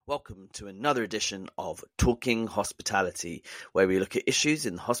Welcome to another edition of Talking Hospitality, where we look at issues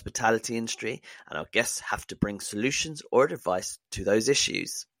in the hospitality industry and our guests have to bring solutions or advice to those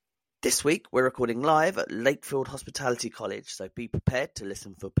issues. This week, we're recording live at Lakefield Hospitality College, so be prepared to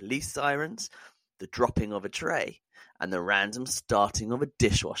listen for police sirens, the dropping of a tray, and the random starting of a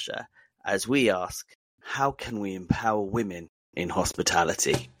dishwasher, as we ask, how can we empower women in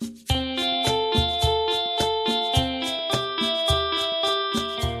hospitality?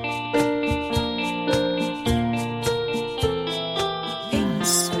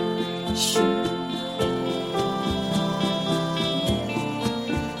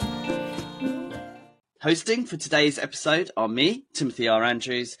 Hosting for today's episode are me, Timothy R.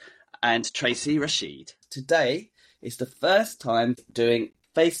 Andrews, and Tracy Rashid. Today is the first time doing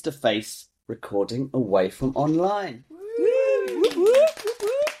face-to-face recording away from online.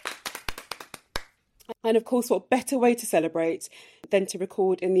 And of course, what better way to celebrate than to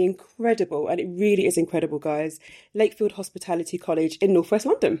record in the incredible, and it really is incredible, guys, Lakefield Hospitality College in northwest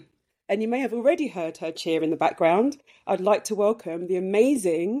London. And you may have already heard her cheer in the background. I'd like to welcome the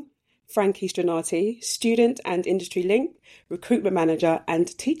amazing Frankie Strinati, student and industry link, recruitment manager and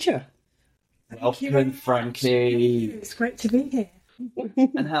teacher. Welcome, Frankie. It's great to be here.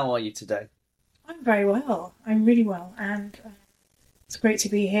 And how are you today? I'm very well. I'm really well. And it's great to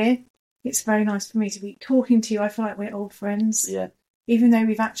be here. It's very nice for me to be talking to you. I feel like we're old friends. Yeah. Even though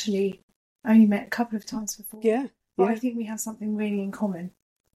we've actually only met a couple of times before. Yeah. But I think we have something really in common,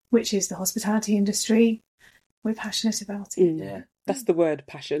 which is the hospitality industry. We're passionate about it. Yeah. That's the word,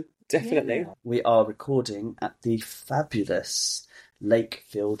 passion. Definitely. Yeah. We are recording at the fabulous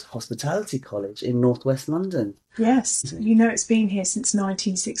Lakefield Hospitality College in northwest London. Yes. You know, it's been here since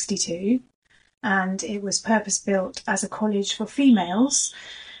 1962, and it was purpose-built as a college for females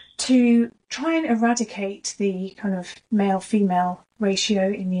to try and eradicate the kind of male-female ratio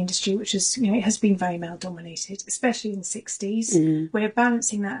in the industry, which is, you know, it has been very male-dominated, especially in the 60s. We're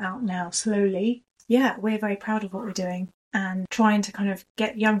balancing that out now slowly. Yeah, we're very proud of what we're doing and trying to kind of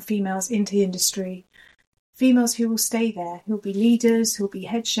get young females into the industry, females who will stay there, who will be leaders, who will be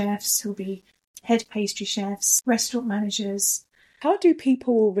head chefs, who will be head pastry chefs, restaurant managers. How do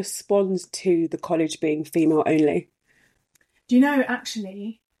people respond to the college being female only? Do you know,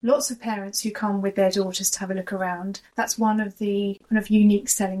 actually, lots of parents who come with their daughters to have a look around, that's one of the kind of unique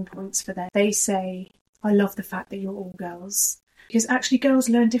selling points for them. They say, I love the fact that you're all girls. Because actually girls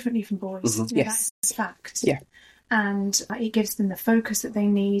learn differently from boys. Mm-hmm. You know, Yes. that's a fact. Yeah. And it gives them the focus that they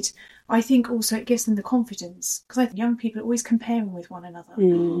need. I think also it gives them the confidence, because I think young people are always comparing with one another.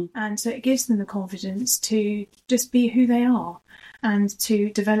 And so it gives them the confidence to just be who they are and to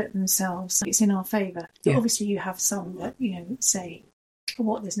develop themselves. It's in our favour. Yeah. Obviously you have some that, you know, say,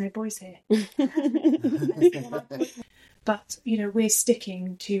 what, there's no boys here. But, you know, we're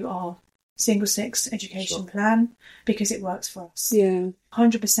sticking to our single-sex education plan because it works for us. Yeah.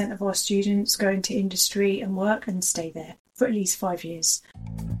 100% of our students go into industry and work and stay there for at least 5 years.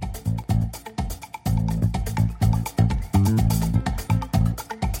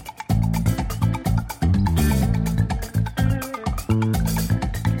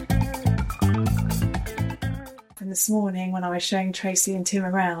 This morning when I was showing Tracy and Tim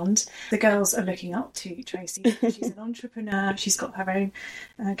around, the girls are looking up to Tracy. She's an entrepreneur. She's got her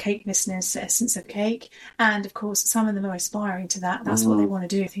own cake business, Essence of Cake, and of course some of them are aspiring to that. That's what they want to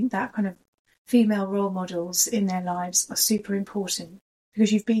do. I think that kind of female role models in their lives are super important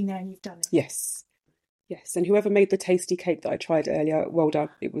because you've been there and you've done it. Yes. And whoever made the tasty cake that I tried earlier, well done.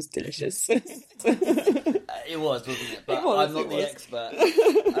 It was delicious. It was, wasn't it? But I'm not the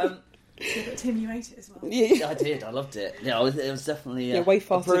expert. But Tim, you ate it as well. Yeah, I did. I loved it. Yeah, it was definitely way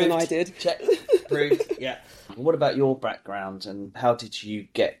faster than I did. Check, approved. Yeah. What about your background and how did you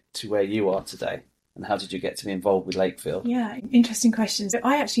get to where you are today? And how did you get to be involved with Lakefield? Yeah, interesting questions.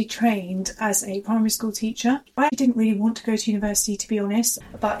 I actually trained as a primary school teacher. I didn't really want to go to university, to be honest.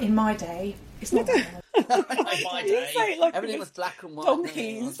 But in my day, it's not that. In my day, like everything was black and white.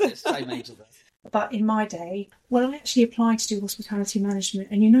 donkeys. Same age as us. But in my day, well, I actually applied to do hospitality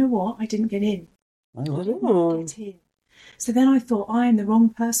management, and you know what? I didn't get in. Oh. Get in. So then I thought, I am the wrong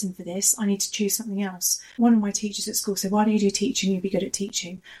person for this. I need to choose something else. One of my teachers at school said, why don't you do teaching? You'd be good at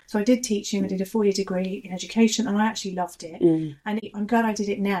teaching. So I did teaching. I did a 4-year degree in education, and I actually loved it. And I'm glad I did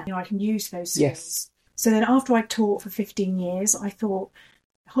it now. You know, I can use those skills. Yes. So then after I taught for 15 years, I thought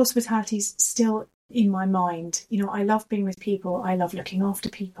hospitality's still in my mind. You know, I love being with people. I love looking after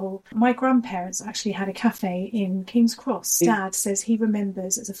people. My grandparents actually had a cafe in King's Cross. Dad says he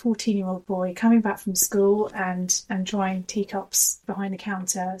remembers as a 14-year-old boy coming back from school and drying teacups behind the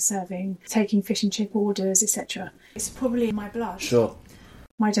counter, serving, taking fish and chip orders, etc. It's probably in my blood. Sure.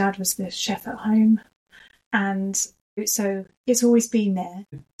 My dad was the chef at home, and so it's always been there.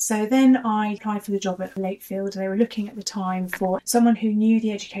 So then I applied for the job at Lakefield. They were looking at the time for someone who knew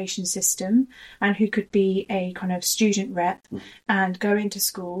the education system and who could be a kind of student rep and go into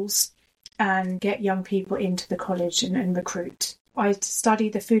schools and get young people into the college and recruit. I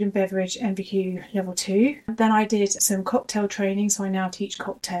studied the food and beverage NVQ level 2. Then I did some cocktail training, so I now teach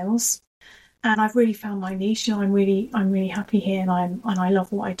cocktails. And I've really found my niche. You know, I'm really happy here, and I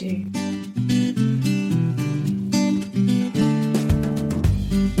love what I do.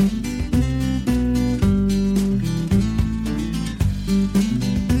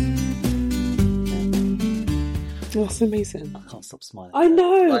 That's amazing. I can't stop smiling. I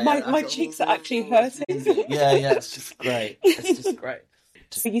know. Like, my cheeks are actually hurting. Yeah, it's just great. It's just great.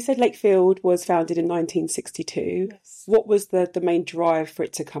 So you said Lakefield was founded in 1962. Yes. What was the main drive for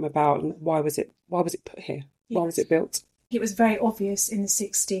it to come about, and why was it put here? Why was it built? It was very obvious in the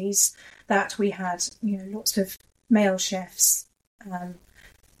 60s that we had, you know, lots of male chefs,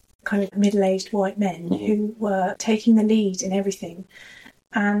 kind of middle-aged white men who were taking the lead in everything.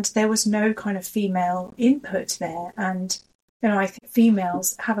 And there was no kind of female input there. And, you know, I think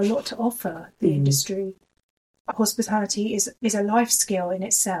females have a lot to offer the industry. Hospitality is a life skill in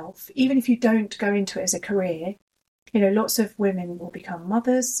itself. Even if you don't go into it as a career, you know, lots of women will become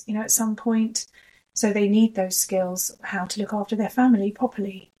mothers, you know, at some point. So they need those skills, how to look after their family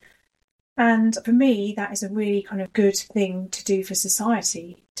properly. And for me, that is a really kind of good thing to do for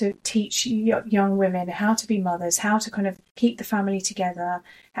society, to teach young women how to be mothers, how to kind of keep the family together,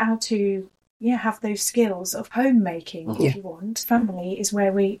 how to have those skills of homemaking, if you want. Family is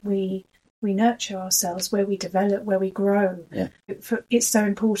where we nurture ourselves, where we develop, where we grow. Yeah. It's so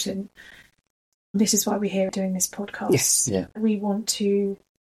important. This is why we're here doing this podcast. Yes. Yeah. We want to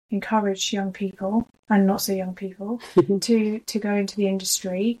encourage young people and not so young people to go into the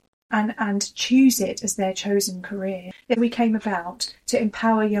industry and choose it as their chosen career. We came about to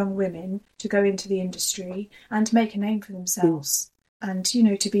empower young women to go into the industry and make a name for themselves. And, you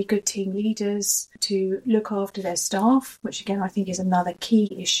know, to be good team leaders, to look after their staff, which again I think is another key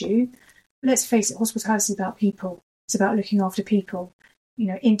issue. Let's face it, hospitality is about people. It's about looking after people, you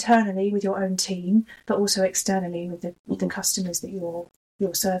know, internally with your own team, but also externally with the customers that you're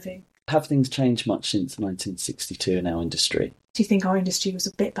serving. Have things changed much since 1962 in our industry? Do you think our industry was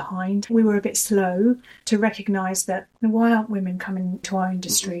a bit behind? We were a bit slow to recognise that, why aren't women coming to our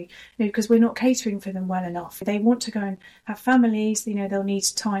industry? You know, because we're not catering for them well enough. They want to go and have families, you know, they'll need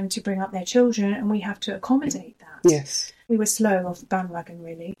time to bring up their children, and we have to accommodate that. Yes. We were slow off the bandwagon,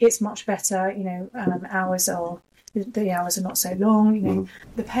 really. It's much better, you know, the hours are not so long, you know,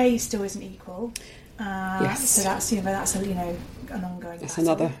 the pay still isn't equal. Yes. So that's, you know, an ongoing That's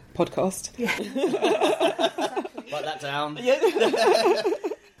battle. another podcast. Yeah. Write that down.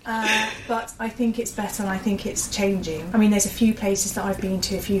 But I think it's better, and I think it's changing. I mean, there's a few places that I've been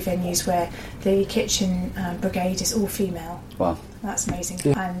to, a few venues where the kitchen brigade is all female. Wow. That's amazing.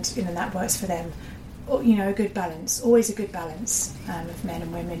 Yeah. And, you know, that works for them. You know, a good balance, always a good balance of men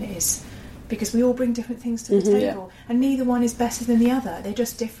and women is, because we all bring different things to the table, and neither one is better than the other. They're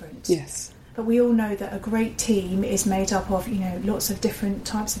just different. Yes. But we all know that a great team is made up of, you know, lots of different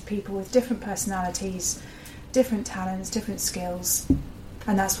types of people with different personalities, different talents, different skills,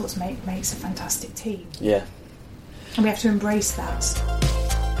 and that's what makes a fantastic team. Yeah. And we have to embrace that.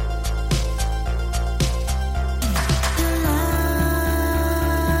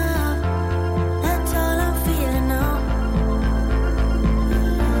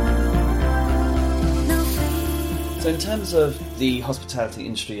 So in terms of the hospitality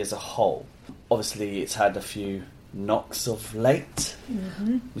industry as a whole, obviously it's had a few knocks of late.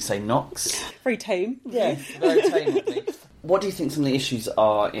 Mm-hmm. We say knocks. Very tame. Yeah, very tame, I think. What do you think some of the issues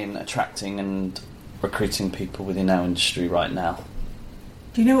are in attracting and recruiting people within our industry right now?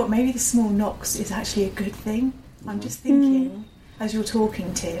 Do you know what? Maybe the small knocks is actually a good thing. I'm just thinking, as you're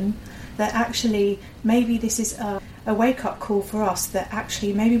talking, Tim, that actually maybe this is a wake-up call for us, that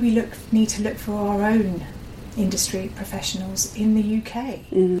actually maybe we need to look for our own industry professionals in the UK.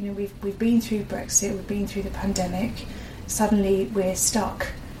 You know, we've been through Brexit, we've been through the pandemic. Suddenly we're stuck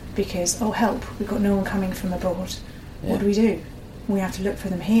because, oh help, we've got no one coming from abroad. What do? We have to look for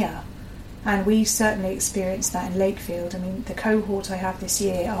them here. And we certainly experienced that in Lakefield. I mean, the cohort I have this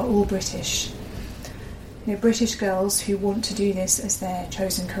year are all British. You know, British girls who want to do this as their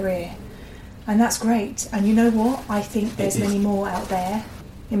chosen career. And that's great. And you know what? I think there's many more out there.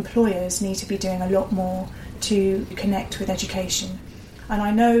 Employers need to be doing a lot more to connect with education. And I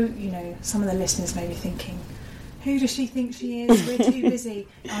know, you know, some of the listeners may be thinking, Who does she think she is? We're too busy.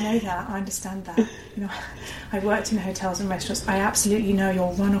 I know that. I understand that. I worked in hotels and restaurants. I absolutely know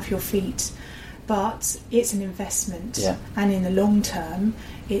you'll run off your feet, but it's an investment. Yeah. And in the long term,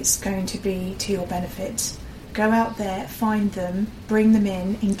 it's going to be to your benefit. Go out there, find them, bring them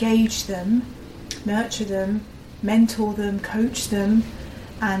in, engage them, nurture them, mentor them, coach them,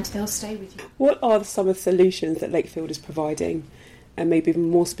 and they'll stay with you. What are some of the solutions that Lakefield is providing, and maybe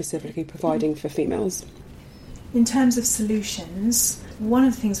even more specifically providing for females? In terms of solutions, one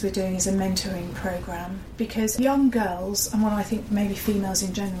of the things we're doing is a mentoring programme, because young girls, and what I think maybe females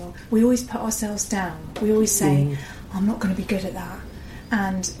in general, we always put ourselves down. We always say, I'm not going to be good at that.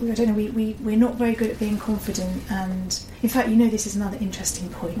 And I don't know, we're not very good at being confident. And in fact, this is another interesting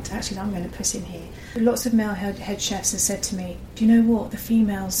point actually that I'm going to put in here. Lots of male head chefs have said to me, do you know what, the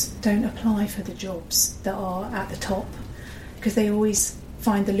females don't apply for the jobs that are at the top because they always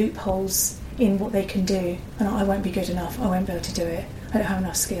find the loopholes in what they can do, and I won't be good enough, I won't be able to do it, I don't have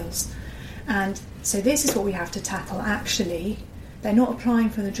enough skills. And so this is what we have to tackle. Actually, they're not applying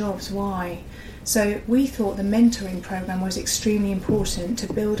for the jobs. Why? So we thought the mentoring programme was extremely important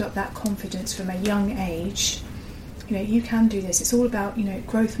to build up that confidence from a young age. You can do this. It's all about,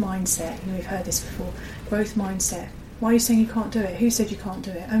 growth mindset. We've heard this before. Growth mindset. Why are you saying you can't do it? Who said you can't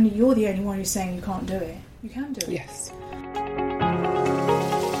do it? You're the only one who's saying you can't do it. You can do it. Yes.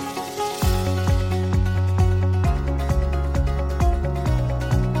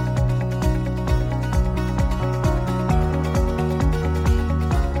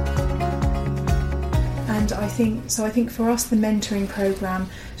 I think for us the mentoring programme,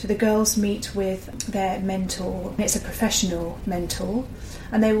 so the girls meet with their mentor. It's a professional mentor,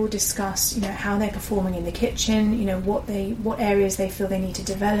 and they will discuss how they're performing in the kitchen, what areas they feel they need to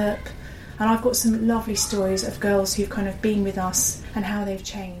develop. And I've got some lovely stories of girls who've kind of been with us and how they've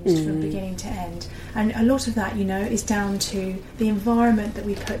changed from beginning to end. And a lot of that, is down to the environment that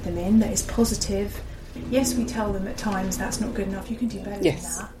we put them in that is positive. Yes, we tell them at times that's not good enough, you can do better than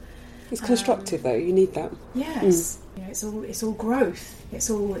that. It's constructive though, you need that. Yes. It's all growth. It's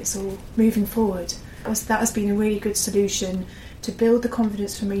all moving forward. That has been a really good solution to build the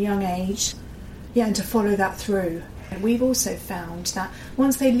confidence from a young age, and to follow that through. We've also found that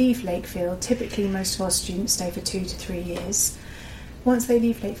once they leave Lakefield, typically most of our students stay for 2 to 3 years. Once they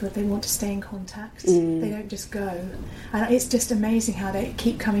leave Lakefield, they want to stay in contact. They don't just go. And it's just amazing how they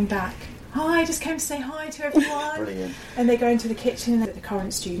keep coming back. Hi, I just came to say hi to everyone. Brilliant. And they go into the kitchen and the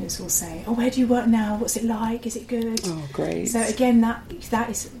current students will say, where do you work now? What's it like? Is it good? Oh, great. So again, that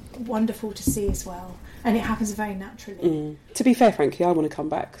is wonderful to see as well. And it happens very naturally. To be fair, Frankie, I want to come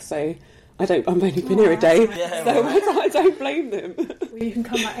back, so I've only been here a day, so I don't blame them. Well, you can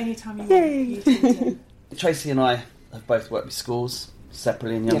come back anytime you want. Tracy and I have both worked with schools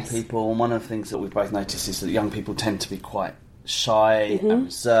separately and young people, and one of the things that we've both noticed is that young people tend to be quite shy and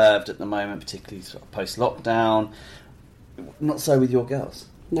reserved at the moment, particularly sort of post-lockdown. Not so with your girls.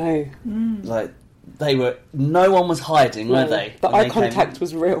 No. No one was hiding, were they? The eye contact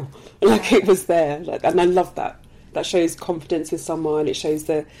was real. It was there. And I love that. That shows confidence with someone. It shows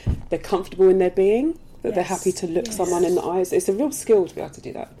they're comfortable in their being, that they're happy to look someone in the eyes. It's a real skill to be able to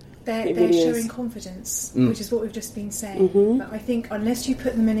do that. They're showing confidence, which is what we've just been saying. But I think unless you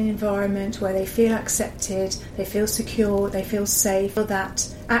put them in an environment where they feel accepted, they feel secure, they feel safe, feel that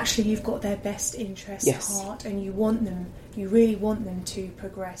actually you've got their best interests at heart and you really want them to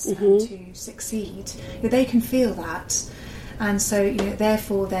progress and to succeed, they can feel that. And so,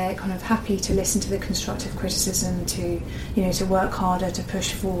 therefore they're kind of happy to listen to the constructive criticism, to work harder, to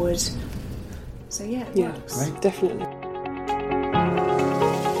push forward. So it works. Right. Definitely.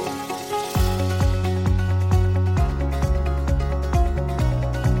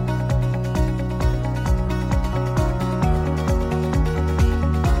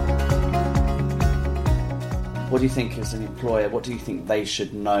 What do you think as an employer, what do you think they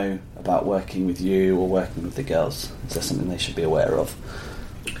should know about working with you or working with the girls? Is there something they should be aware of?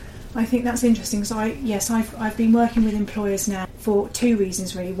 I think that's interesting. So I've been working with employers now for 2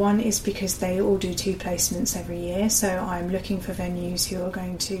 reasons really. One is because they all do 2 placements every year, so I'm looking for venues who are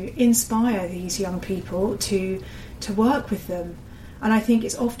going to inspire these young people to work with them. And I think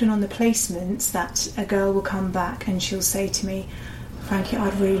it's often on the placements that a girl will come back and she'll say to me, Frankie,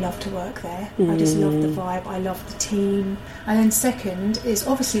 I'd really love to work there. I just love the vibe, I love the team. And then second is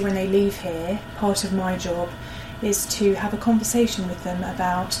obviously when they leave here, part of my job is to have a conversation with them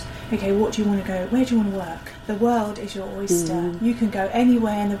about, okay, what do you want to go, where do you want to work? The world is your oyster. You can go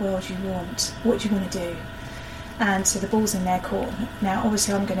anywhere in the world you want. What do you want to do? And so the ball's in their court. Now,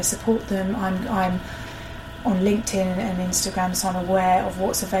 obviously, I'm going to support them. I'm on LinkedIn and Instagram, so I'm aware of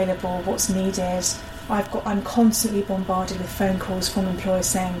what's available, what's needed. I'm constantly bombarded with phone calls from employers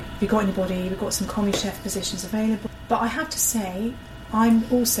saying, have you got anybody? We've got some commie chef positions available. But I have to say, I'm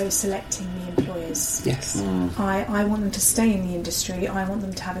also selecting the employers. Yes. I want them to stay in the industry. I want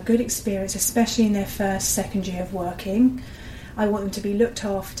them to have a good experience, especially in their first, second year of working. I want them to be looked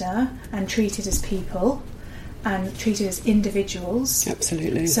after and treated as people and treated as individuals.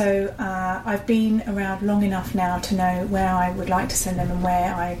 Absolutely. So I've been around long enough now to know where I would like to send them and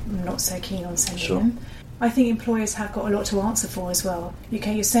where I'm not so keen on sending them. I think employers have got a lot to answer for as well.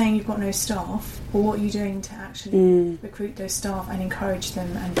 Okay, you're saying you've got no staff. Well, what are you doing to actually recruit those staff and encourage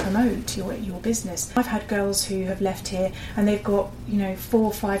them and promote your business? I've had girls who have left here and they've got 4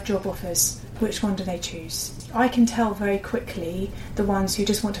 or 5 job offers. Which one do they choose? I can tell very quickly the ones who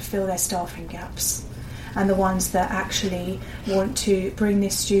just want to fill their staffing gaps and the ones that actually want to bring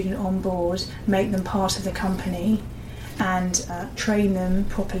this student on board, make them part of the company and train them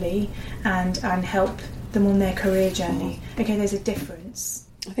properly and help them on their career journey. Okay, there's a difference.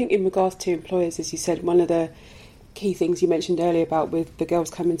 I think in regards to employers, as you said, one of the key things you mentioned earlier about with the girls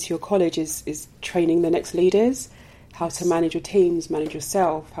coming to your college is training the next leaders, how to manage your teams, manage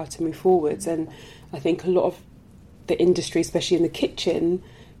yourself, how to move forwards. And I think a lot of the industry, especially in the kitchen,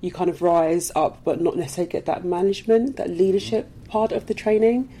 you kind of rise up but not necessarily get that management, that leadership part of the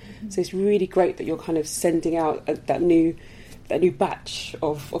training. So it's really great that you're kind of sending out that new batch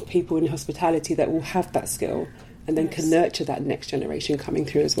of people in hospitality that will have that skill and then can nurture that next generation coming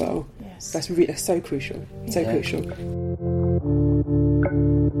through as well. Yes. That's so crucial. So crucial.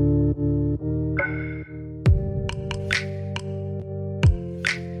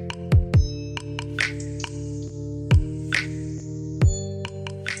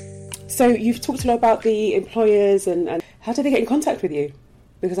 So you've talked a lot about the employers and how do they get in contact with you?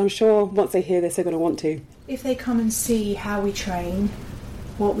 Because I'm sure once they hear this, they're going to want to. If they come and see how we train,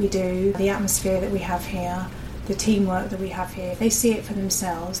 what we do, the atmosphere that we have here, the teamwork that we have here, if they see it for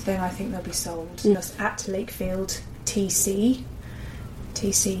themselves, then I think they'll be sold. That's at Lakefield TC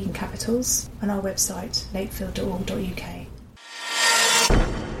in capitals, and our website, lakefield.org.uk.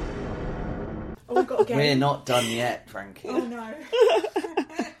 Oh, we've got a game. We're not done yet, Frankie. Oh no.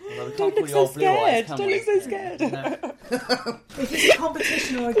 Well, Don't look so scared. Don't look so scared. If it's a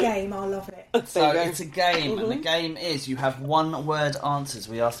competition or a game, I'll love it. So it's a game, and the game is you have one-word answers.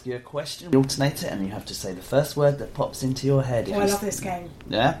 We ask you a question, we alternate it, and you have to say the first word that pops into your head. Oh, I love this game.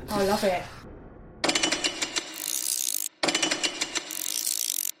 Yeah? I love it.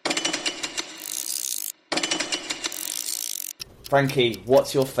 Frankie,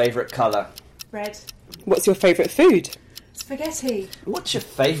 what's your favourite colour? Red. What's your favourite food? Spaghetti. What's your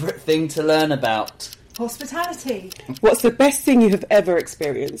favourite thing to learn about? Hospitality. What's the best thing you have ever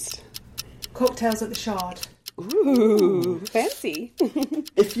experienced? Cocktails at the Shard. Ooh, fancy.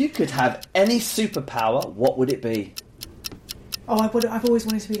 If you could have any superpower, what would it be? Oh, I've always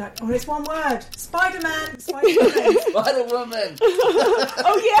wanted to be like, it's one word. Spider-Man. Spider-Man. Spider-Woman!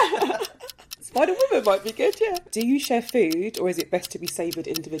 Oh, yeah. Spider-Woman might be good, yeah. Do you share food, or is it best to be savoured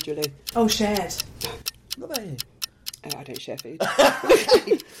individually? Oh, shared. What about you? I don't share food.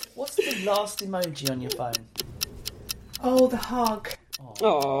 What's the last emoji on your phone? Oh, the hug.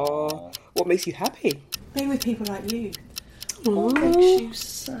 Aww. What makes you happy? Being with people like you. What makes you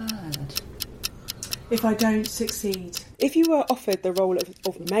sad? If I don't succeed. If you were offered the role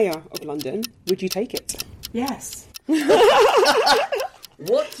of Mayor of London, would you take it? Yes. What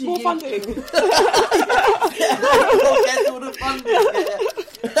do More you... funding. We'll get all the funding.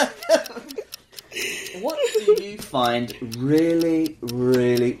 What do you find really,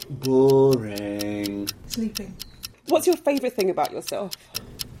 really boring? Sleeping. What's your favourite thing about yourself?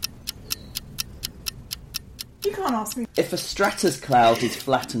 You can't ask me. If a stratus cloud is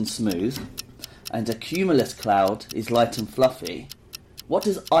flat and smooth, and a cumulus cloud is light and fluffy, what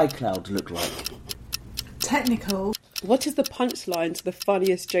does iCloud look like? Technical. What is the punchline to the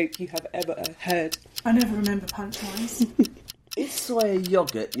funniest joke you have ever heard? I never remember punchlines. Is soy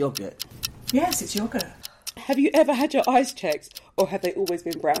yogurt yogurt? Yes, it's yogurt. Have you ever had your eyes checked, or have they always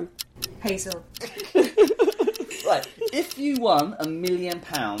been brown? Hazel. Right, if you won £1 million,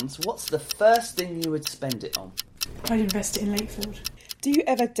 what's the first thing you would spend it on? I'd invest it in Lakefield. Do you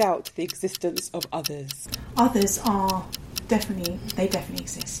ever doubt the existence of others? Others are definitely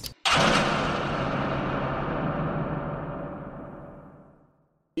exist.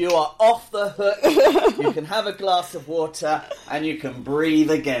 You are off the hook. You can have a glass of water and you can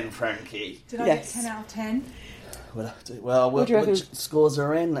breathe again, Frankie. Did I get 10 out of 10? Which scores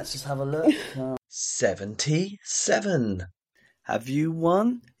are in? Let's just have a look. 77. Have you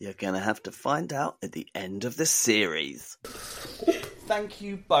won? You're going to have to find out at the end of the series. thank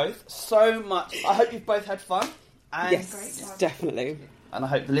you both so much. I hope you've both had fun. And Yes, definitely. And I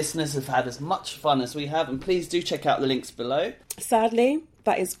hope the listeners have had as much fun as we have. And please do check out the links below. Sadly,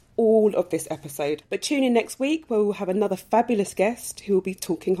 that is all of this episode. But tune in next week where we'll have another fabulous guest who will be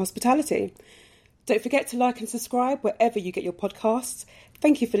talking hospitality. Don't forget to like and subscribe wherever you get your podcasts.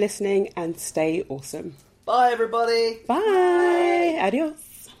 Thank you for listening and stay awesome. Bye, everybody. Bye.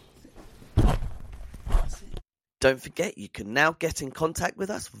 Adios. Don't forget, you can now get in contact with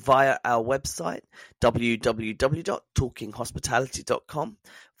us via our website, www.talkinghospitality.com,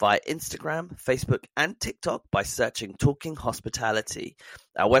 via Instagram, Facebook, and TikTok by searching Talking Hospitality.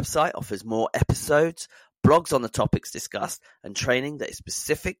 Our website offers more episodes, blogs on the topics discussed, and training that is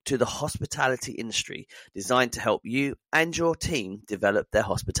specific to the hospitality industry, designed to help you and your team develop their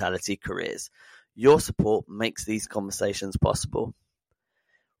hospitality careers. Your support makes these conversations possible.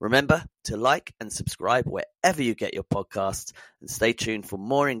 Remember to like and subscribe wherever you get your podcasts, and stay tuned for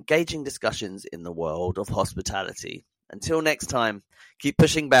more engaging discussions in the world of hospitality. Until next time, keep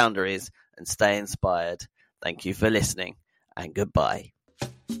pushing boundaries and stay inspired. Thank you for listening, and goodbye.